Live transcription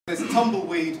There's a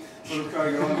tumbleweed sort of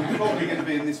going on. We're probably going to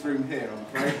be in this room here, I'm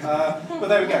afraid. But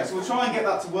there we go. So we'll try and get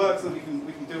that to work so that we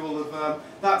can do all of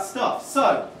that stuff.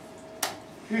 So,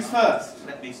 who's first?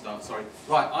 Let me start, sorry.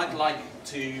 Right, I'd like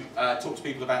to talk to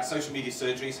people about social media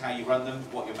surgeries, how you run them,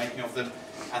 what you're making of them,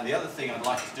 and the other thing I'd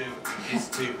like to do is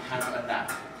to have a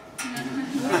nap. Can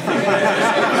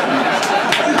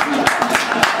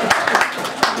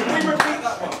we repeat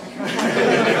that one?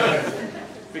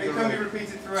 Can we repeat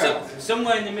it throughout?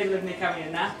 Somewhere in the middle of Nick having a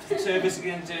nap, the two of us are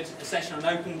going to do a session on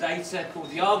open data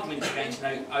called The Arguments Against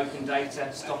Open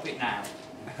Data. Stop it now.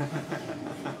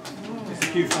 Just a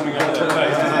few forming up there.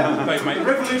 The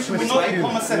revolution will not be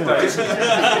comma separation. Can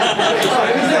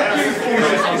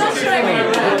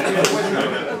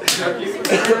we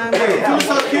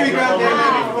start queuing around here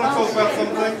maybe if you want to talk about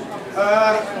something?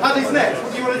 Hadley's next. What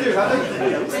do you want to do, Hadley?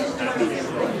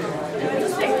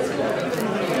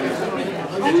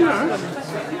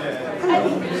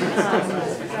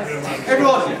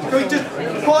 Everyone, can we just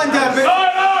quiet down a bit?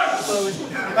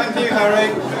 Thank you, Harry.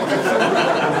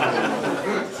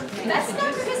 That's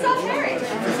not because I'm Harry.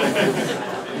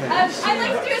 I'd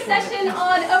like to do a session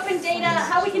on open data,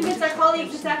 how we convince our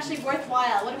colleagues it's actually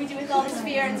worthwhile. What do we do with all this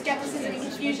fear and skepticism and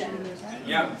confusion?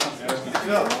 Yeah.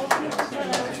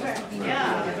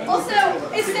 Also,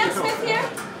 is Sam Smith here?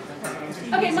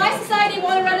 Okay, my society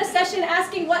want to run a session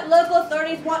asking what local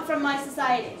authorities want from my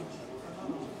society.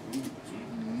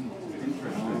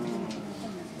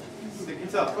 Stick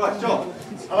it up. Right, John.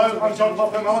 Hello, I'm John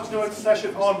Popham. I want to do a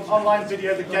session on online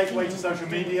video, the gateway to social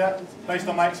media, based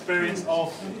on my experience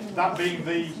of that being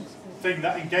the thing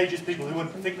that engages people who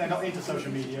would think they're not into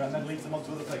social media and then leads them on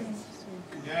to other things.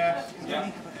 Yeah.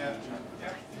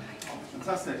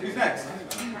 Fantastic. Who's next?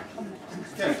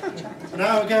 Okay. An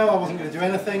hour ago I wasn't going to do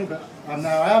anything, but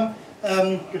now I am.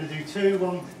 Going to do two,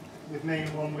 one with me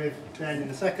and one with Ben in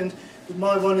a second. But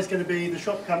my one is going to be the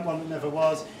shop camp one that never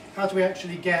was. How do we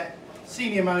actually get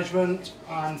senior management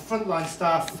and frontline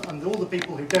staff and all the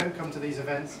people who don't come to these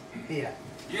events here?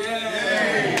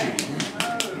 Yay!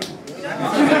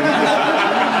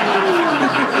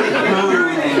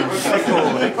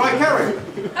 Right, Carrie.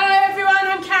 Hello everyone,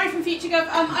 I'm Carrie from FutureGov.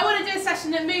 I want to do a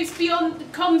session that moves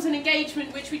beyond comms and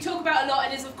engagement, which we talk about a lot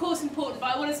and is of course important,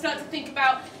 but I want to start to think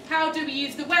about how do we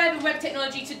use the web and web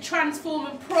technology to transform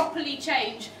and properly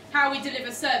change how we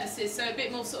deliver services, so a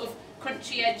bit more sort of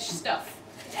crunchy edge stuff.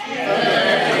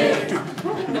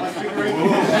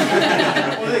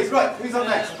 Right, who's up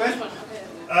next? Ben?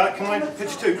 Can I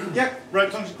pitch two? Yep. Right,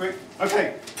 quick.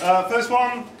 Okay, first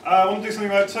one, I want to do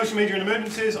something about social media and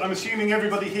emergencies. I'm assuming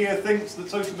everybody here thinks that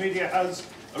social media has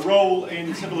a role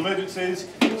in civil emergencies,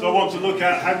 so I want to look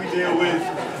at how we deal with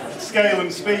scale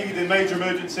and speed in major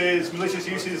emergencies, malicious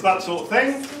uses, that sort of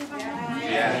thing.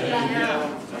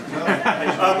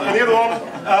 And the other one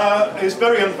is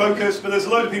very unfocused, but there's a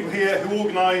load of people here who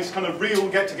organise kind of real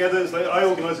get-togethers. I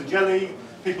organise a jelly,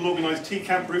 people organise tea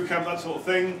camp, brew camp, that sort of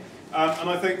thing. And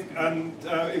I think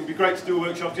it would be great to do a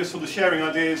workshop just sort of sharing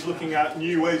ideas, looking at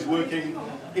new ways of working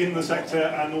in the sector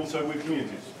and also with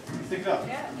communities. Stick it up.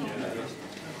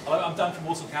 Hello, I'm Dan from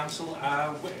Walsall Council.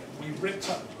 We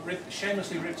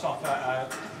shamelessly ripped off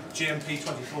GMP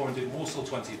 24 and did Walsall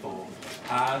 24.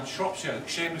 And Shropshire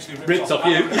shamelessly ripped off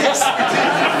you.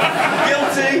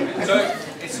 Guilty! So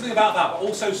it's something about that, but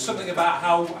also something about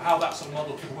how that sort of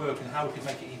model could work and how we could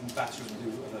make it even better and do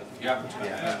other.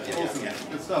 Awesome.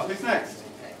 Good stuff. Who's next?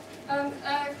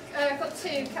 I've got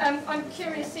two. I'm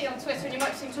curious to see on Twitter, and you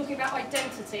might see me talking about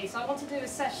identity. So I want to do a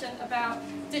session about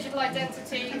digital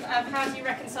identity. How do you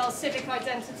reconcile civic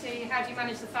identity? How do you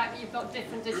manage the fact that you've got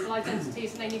different digital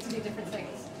identities and they need to do different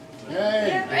things?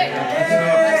 Yay!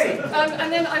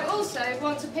 And then I also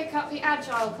want to pick up the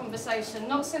agile conversation.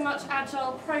 Not so much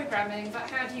agile programming, but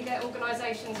how do you get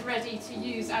organisations ready to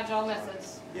use agile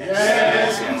methods?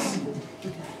 Yes!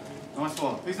 Nice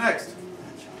one. Who's next?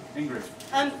 Ingrid.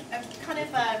 Kind of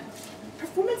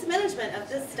performance management of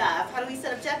this stuff. How do we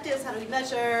set objectives? How do we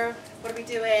measure? What are we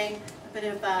doing? A bit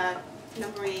of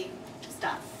numbery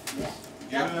stuff.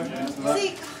 Yeah.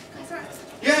 See?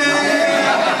 Stick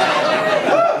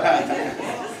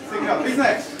it up. Who's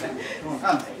next?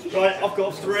 Right, I've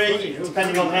got three,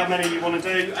 depending on how many you want to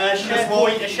do. A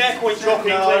SharePoint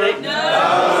drop-in clinic.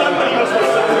 Somebody must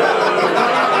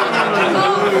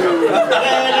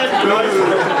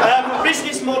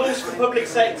business models for public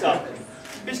sector.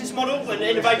 Business model and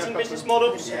innovating business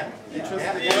models. And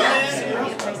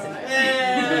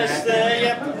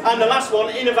the last one,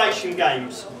 innovation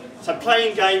games. So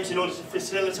playing games in order to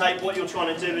facilitate what you're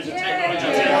trying to do as a technology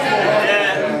team.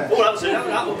 Oh, that was it.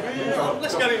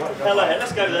 Let's go with propeller here.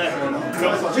 Let's go there.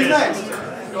 Who's next?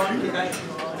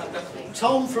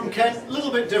 Tom from Kent, a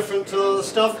little bit different to other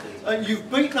stuff.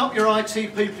 You've beaten up your IT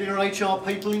people, your HR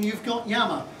people, and you've got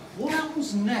Yammer. What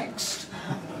happens next?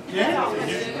 Yeah?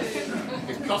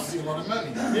 It costs you a lot of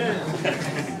money. Yeah.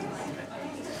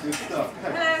 Good stuff.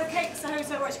 Hello, Kate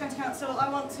Sahoso, Rochester County Council. I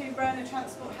want to run a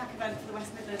transport hack event for the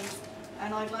West Midlands,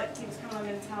 and I'd like people to come along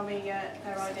and tell me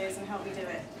their ideas and help me do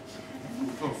it.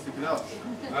 Cool, stick it up.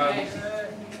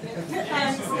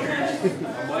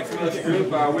 My community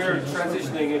group, we're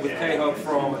transitioning with K-Hub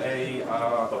from a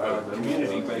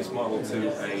community-based model to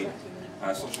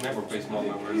a social network-based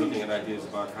model, and we're looking at ideas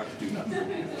about how to do that.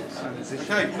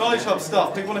 Okay, Knowledge Hub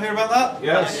stuff. People want to hear about that?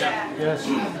 Yes. Yes.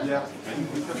 Yeah.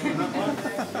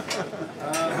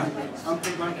 I'm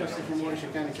Pete Lancaster from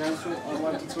Warwickshire County Council. I'd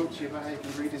like to talk to you about how you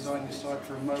can redesign your site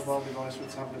for a mobile device or a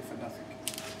tablet for nothing.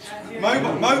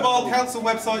 Mobile council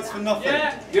websites for nothing.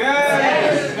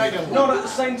 Yeah. Not at the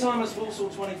same time as Walsall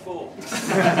 24.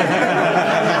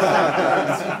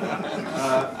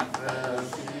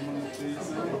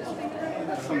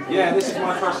 Yeah, this is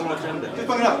my personal agenda. Just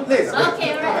bring it up, Liz.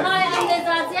 Okay, right. Hi, I'm Liz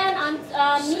Azian.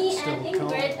 Me and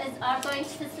Ingrid are going to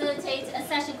facilitate a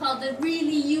session called the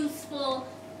Really Useful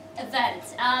Event.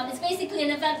 It's basically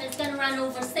an event that's going to run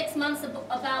over 6 months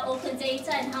about open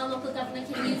data and how local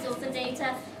government can use open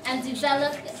data and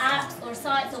develop apps or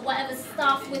sites or whatever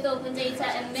stuff with open data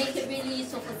and make it really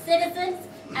useful for citizens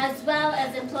as well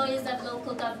as employees of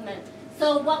local government.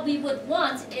 So what we would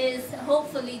want is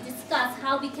hopefully discuss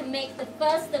how we can make the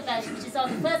first event, which is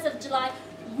on the 1st of July,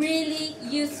 really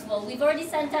useful. We've already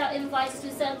sent out invites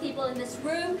to some people in this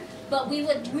room, but we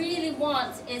would really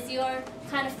want is your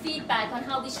kind of feedback on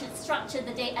how we should structure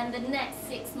the day and the next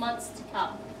 6 months to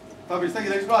come. Fabulous, thank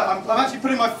you, Liz. Right, I'm actually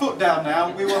putting my foot down now.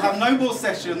 We will have no more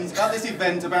sessions at this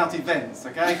event about events,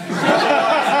 okay? We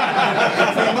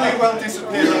may well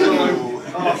disappear along.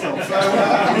 Awesome. So,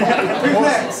 who's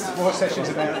next? More sessions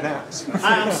about naps.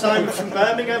 Hi, I'm Simon from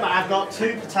Birmingham. I've got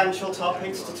 2 potential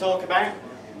topics to talk about.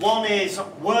 One is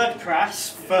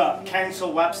WordPress for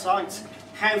council websites.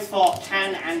 How far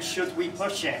can and should we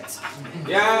push it?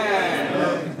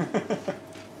 Yeah.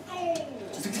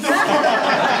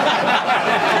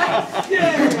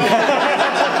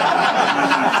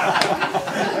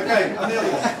 Okay, and the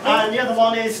other one? And the other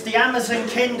one is the Amazon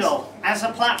Kindle as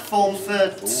a platform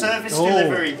for service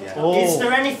delivery. Is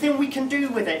there anything we can do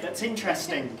with it that's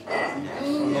interesting?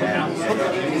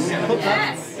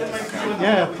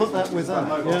 Yeah, put that with that.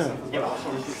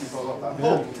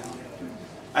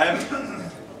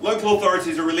 Local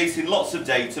authorities are releasing lots of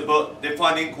data, but they're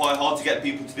finding it quite hard to get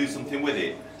people to do something with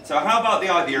it. So how about the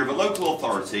idea of a local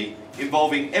authority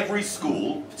involving every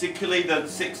school, particularly the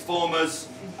sixth formers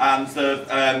and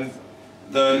the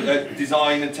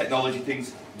design and technology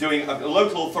things, doing a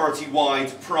local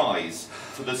authority-wide prize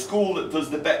for the school that does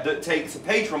that takes a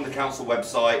page from the council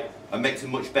website and makes a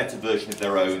much better version of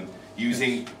their own,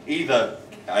 using either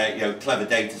clever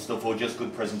data stuff or just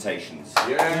good presentations. Sounds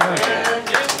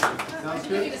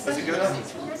good. Is it good?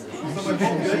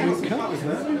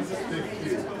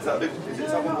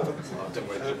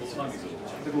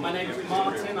 My name is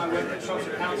Martin, I work at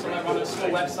Shropshire Council, I run a small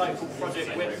website called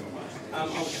Project Whip. I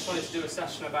just wanted to do a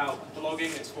session about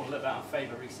blogging. It's fallen a little bit out of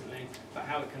favour recently, but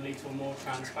how it can lead to a more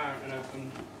transparent and open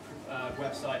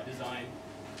website design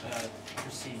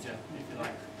procedure, if you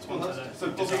like. It's one of the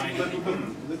design.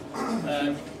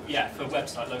 Yeah, for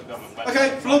website, local government websites.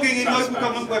 Okay, blogging in local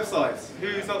government websites.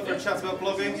 Who's up for a chat about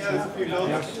blogging? Yeah, there's a few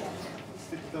blogs.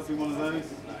 Does be one of those.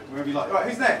 Wherever you like. Right,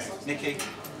 who's next? Nikki.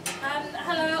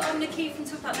 Hello, I'm Nikki from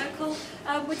Talk About Local.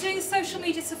 We're doing a social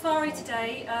media safari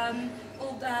today,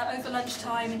 over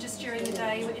lunchtime and just during the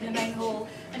day in the main hall.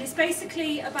 And it's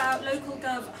basically about local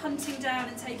gov hunting down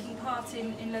and taking part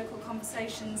in local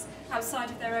conversations outside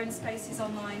of their own spaces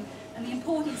online and the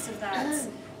importance of that.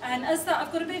 And as that,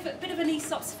 I've got a bit of an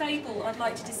Aesop's fable I'd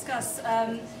like to discuss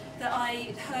that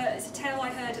I heard, it's a tale I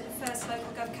heard at the first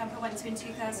LocalGovCamp I went to in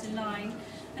 2009.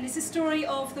 And it's a story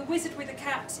of the wizard with a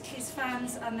cat, his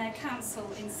fans and their council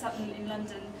in Sutton in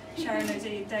London. Sharon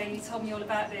O'Daly told me all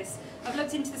about this. I've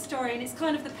looked into the story and it's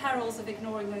kind of the perils of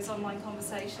ignoring those online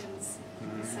conversations.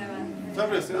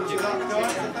 Fabulous.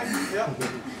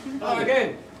 Hello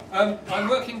again. I'm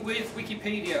working with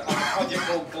Wikipedia on a project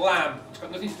called GLAM. It's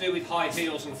got nothing to do with high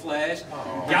heels and flares.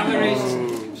 Galleries,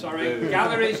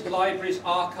 libraries,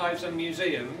 archives and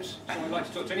museums. So I'd like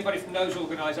to talk to anybody from those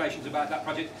organisations about that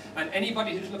project, and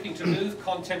anybody who's looking to move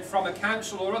content from a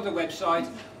council or other website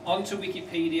onto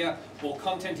Wikipedia or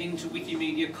content into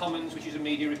Wikimedia Commons, which is a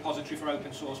media repository for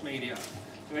open source media.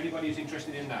 So anybody who's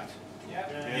interested in that?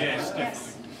 Yes,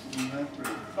 definitely.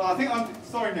 Well, I think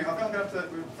sorry Nick, I think I'm going to have to,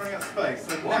 we're running out of space.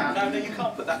 So What? No, you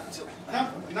can't put that.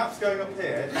 Nap's going up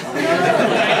here. It's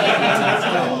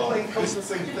an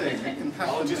all-encompassing thing. It can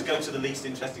happen. I'll just go to the least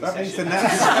interesting That means session. the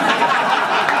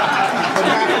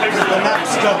nap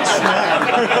stops now.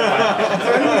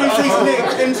 So anyone who sees Nick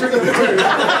entering the room,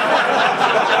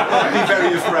 I'd be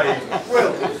very afraid.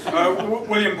 Will.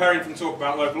 William Perry from Talk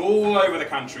About Local. All over the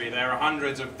country there are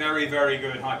hundreds of very, very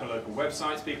good hyperlocal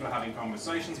websites. People are having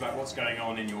conversations about what's going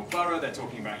on in your borough. They're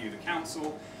talking about you, the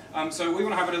council. So we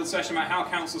want to have a little session about how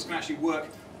councils can actually work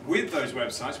with those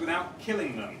websites without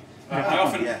killing them. I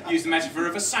often use the metaphor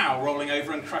of a sow rolling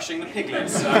over and crushing the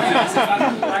piglets.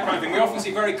 That kind of thing. We often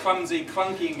see very clumsy,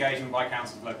 clunky engagement by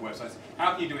councils with local websites.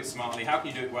 How can you do it smartly? How can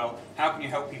you do it well? How can you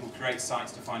help people create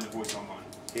sites to find a voice online?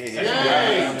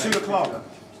 Yay! 2 o'clock.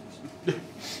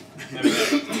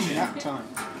 Nap time.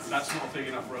 That's not big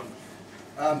enough room.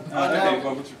 I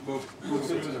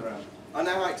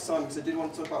know how exciting because I did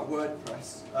want to talk about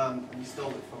WordPress, and you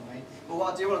stole it from me. But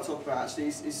what I do want to talk about actually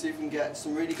is see if we can get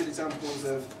some really good examples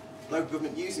of local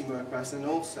government using WordPress, and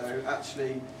also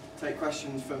actually take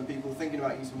questions from people thinking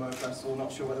about using WordPress or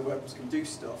not sure whether WordPress can do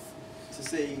stuff, to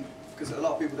see, because a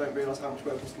lot of people don't realise how much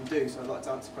WordPress can do, so I'd like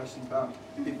to answer questions about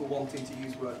people wanting to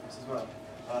use WordPress as well.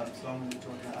 So I'm going to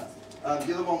join that.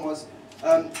 The other one was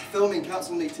filming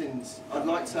council meetings. I'd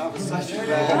like to have a session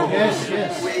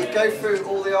where we go through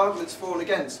all the arguments for and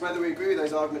against, whether we agree with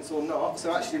those arguments or not.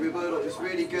 So actually we build up this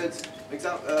really good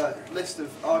list of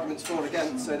arguments for and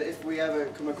against, so that if we ever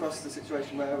come across the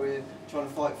situation where we're trying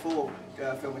to fight for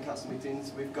filming council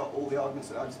meetings, we've got all the arguments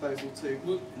at our disposal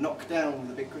to knock down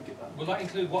the big cricket bat. Will that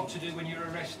include what to do when you're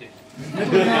arrested?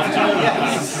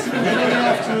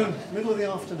 Middle of the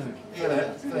afternoon.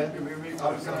 Yes. Middle of the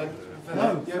afternoon.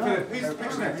 No. Yeah,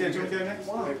 who's next? Yeah, do you want to go next?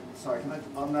 Sorry, can I,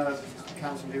 on the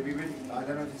council, it'd be really, I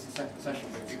don't know if it's a second session,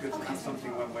 but it'd be good to have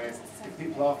something when we're, if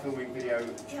people are filming video,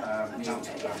 video in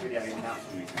council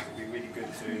meetings, it'd be really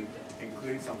good to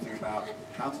include something about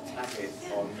how to tag it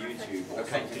on YouTube or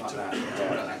something like that.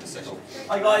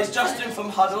 Hi guys, Justin from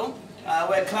Huddle.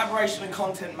 We're collaboration and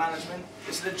content management.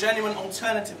 This is a genuine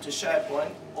alternative to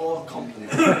SharePoint or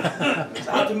Complement.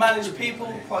 So how to manage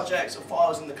people, projects, or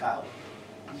files in the cloud.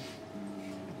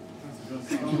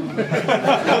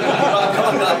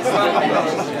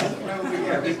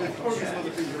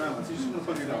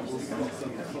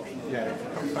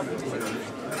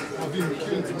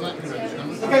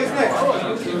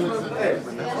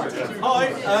 Hi,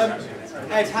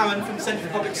 Ed Hammond from the Centre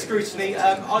for Public Scrutiny.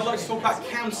 I'd like to talk about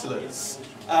councillors.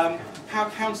 How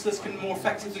councillors can more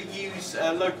effectively use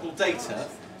local data,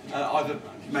 either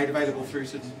made available through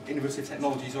some innovative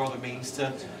technologies or other means,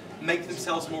 to make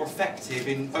themselves more effective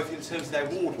in both in terms of their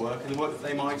ward work and the work that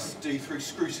they might do through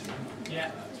scrutiny.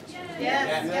 Yeah.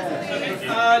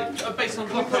 Based on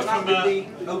Can we put that with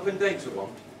the open data one?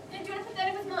 Do you want to put that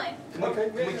in with mine?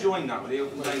 Can we join that with the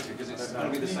open data, because it's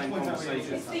going to be the same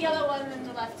conversation? It's the yellow one on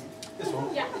the left. This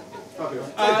one? Yeah.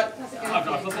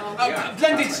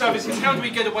 Blended services. How do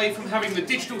we get away from having the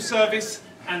digital service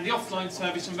and the offline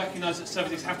service and recognise that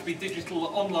services have to be digital,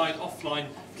 online, offline,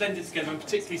 blended together, and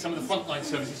particularly some of the frontline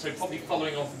services, so probably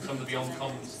following on from some of the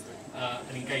on-comms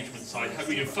and engagement side. How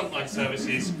we do frontline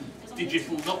services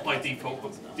digital, not by default,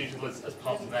 but digital as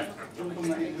part of that.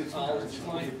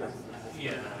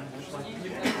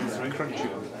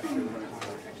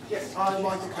 Yes, I'm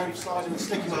Michael Cody Slider with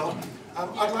Slickwell.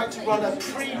 I'd like to run a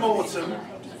pre-mortem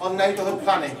on neighbourhood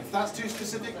planning. If that's too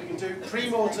specific, we can do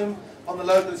pre-mortem on the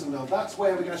localism bill. That's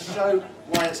where we're going to show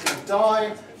why it's going to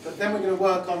die, but then we're going to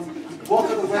work on what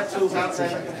are the web tools out there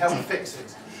that can help fix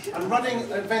it. I'm running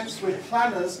events with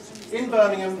planners in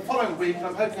Birmingham the following week, and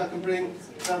I'm hoping I can bring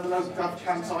the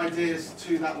LocalGovCamp's ideas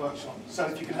to that workshop. So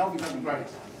if you can help me, that'd be great.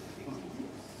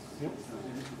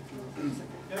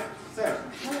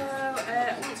 Hello,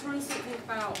 I want to run something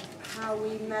about how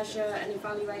we measure and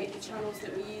evaluate the channels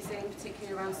that we're using,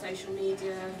 particularly around social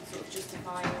media, sort of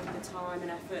justifying the time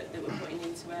and effort that we're putting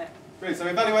into it. Brilliant. So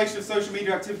evaluation of social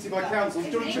media activity by councils.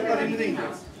 Do you want to check that in with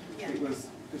Ingrid? Yeah. It was,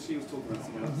 because she was talking about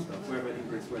some other stuff, wherever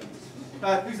Ingrid's went.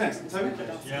 Who's next? Toby?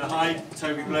 Yeah, hi,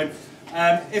 Toby Bloom.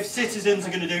 If citizens are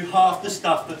going to do half the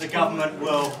stuff that the government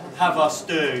will have us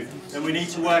do, then we need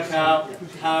to work out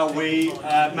how we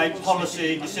make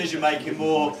policy decision making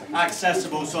more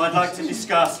accessible. So I'd like to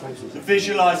discuss the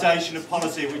visualisation of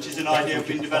policy, which is an idea we've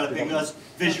been developing as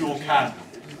LocalGovCamp.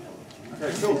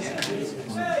 Okay, cool.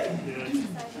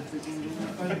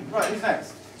 Right, who's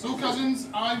next? So cousins,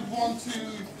 I want to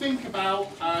think about,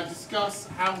 discuss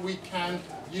how we can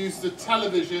use the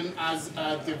television as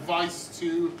a device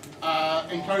to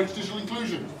encourage digital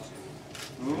inclusion.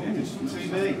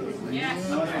 TV.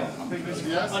 Yes.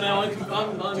 I know,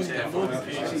 I'm more confused.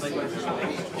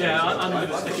 Yeah, I'm going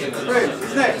to stick it.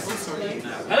 Who's next?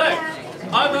 Hello,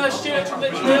 I'm Stuart from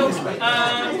Lichfield.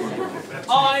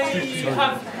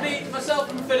 Myself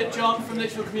and Philip John from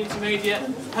Lichfield Community Media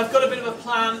have got a bit of a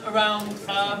plan around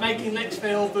making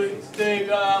Lichfield the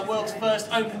world's first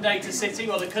open data city,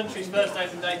 well, the country's first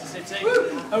open data city.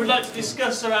 I would like to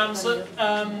discuss around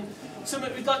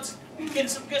we'd like to get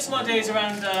some ideas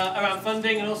around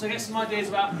funding, and also get some ideas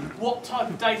about what type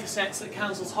of data sets that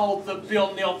councils hold that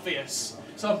beyond the obvious.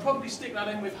 So I'll probably stick that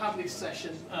in with Hadley's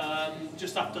session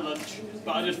just after lunch.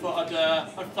 But I just thought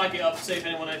I'd flag it up to see if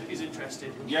anyone is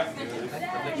interested. Yeah.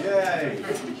 Yay.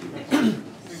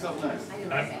 Who's up next?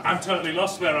 I'm totally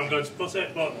lost where I'm going to put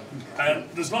it, but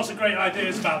there's lots of great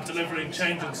ideas about delivering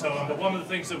change and so on, but one of the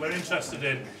things that we're interested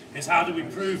in is how do we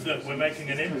prove that we're making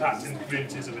an impact in the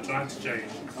communities that we're trying to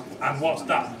change, and what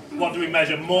do we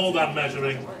measure more than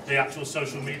measuring the actual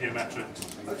social media metrics.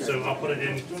 Okay. So I'll put it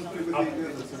in.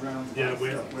 Yeah,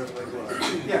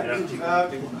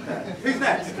 who's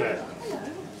next?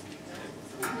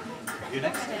 You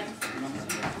next?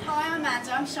 Hi, I'm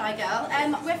Amanda, I'm Shy Girl.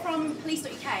 We're from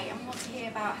police.uk and we want to hear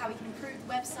about how we can improve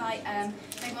the website,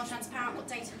 make more transparent, what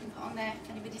data we can put on there. If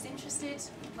anybody's interested,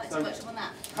 I'd like to workshop on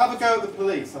that. Have a go at the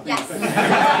police, I think. Yes.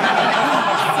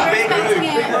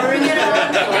 Bring it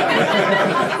on.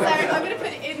 So I'm going to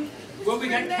put it in. Will we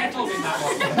get kettled in that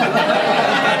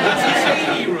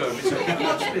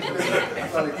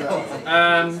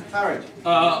Harry.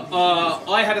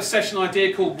 I had a session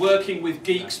idea called Working with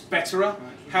Geeks Betterer.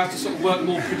 How to sort of work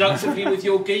more productively with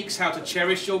your geeks, how to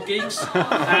cherish your geeks.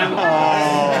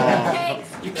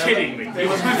 You're kidding me.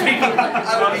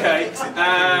 Okay.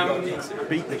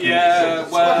 Yeah,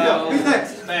 well, who's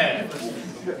next? There.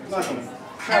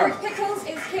 Eric Pickles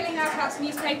is killing our council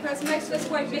newspapers. Most of us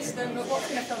won't miss them, but what's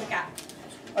going to fill the gap?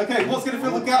 Okay, what's going to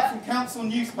fill the gap from council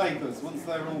newspapers once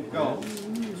they're all gone?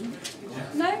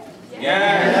 No? Yeah.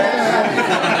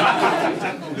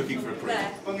 Looking for a proof.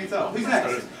 Who's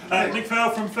next? Nick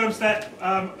Farrell from Firmstep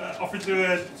offered to do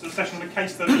a sort of session on a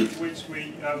case study, which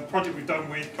project we've done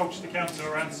with Colchester Council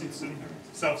around citizen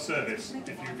self-service,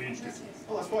 if you'd be interested.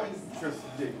 Oh, that's quite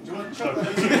interesting. Do you want to chuck that?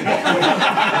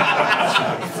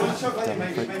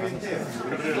 Maybe in here.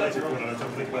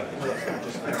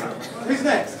 Who's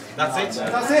next? That's it.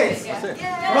 That's it.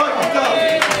 Right, we're done.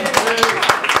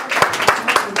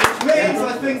 Which means I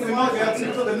think we might be able to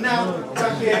put the now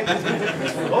back in.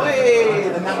 Oi!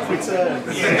 The nap return.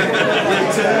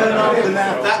 Return of the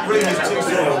nap. That room is too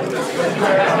small.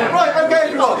 Right, okay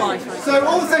everyone. So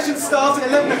all the sessions start at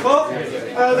 11 o'clock.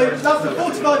 They last for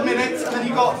 45 minutes, and then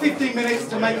you've got 15 minutes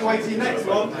to make your way to your next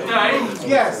one. Dave?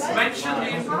 Yes? Mention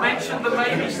the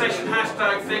maybe session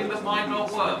hashtag thing that might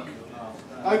not work.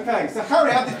 Okay, so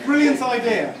Harry had this brilliant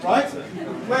idea, right?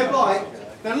 Whereby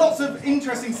there are lots of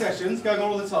interesting sessions going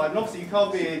on all the time, and obviously you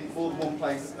can't be in more than one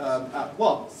place at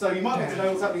once, so you might want to know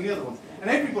what's happening in the other ones. And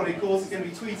everybody, of course, is going to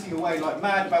be tweeting away like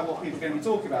mad about what people are going to be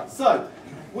talking about. So,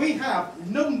 we have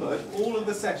numbered all of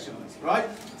the sessions, right?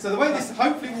 So the way this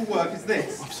hopefully will work is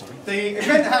this. The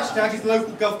event hashtag is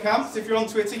LocalGovCamp, so if you're on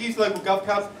Twitter, use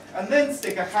LocalGovCamp, and then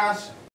stick a hash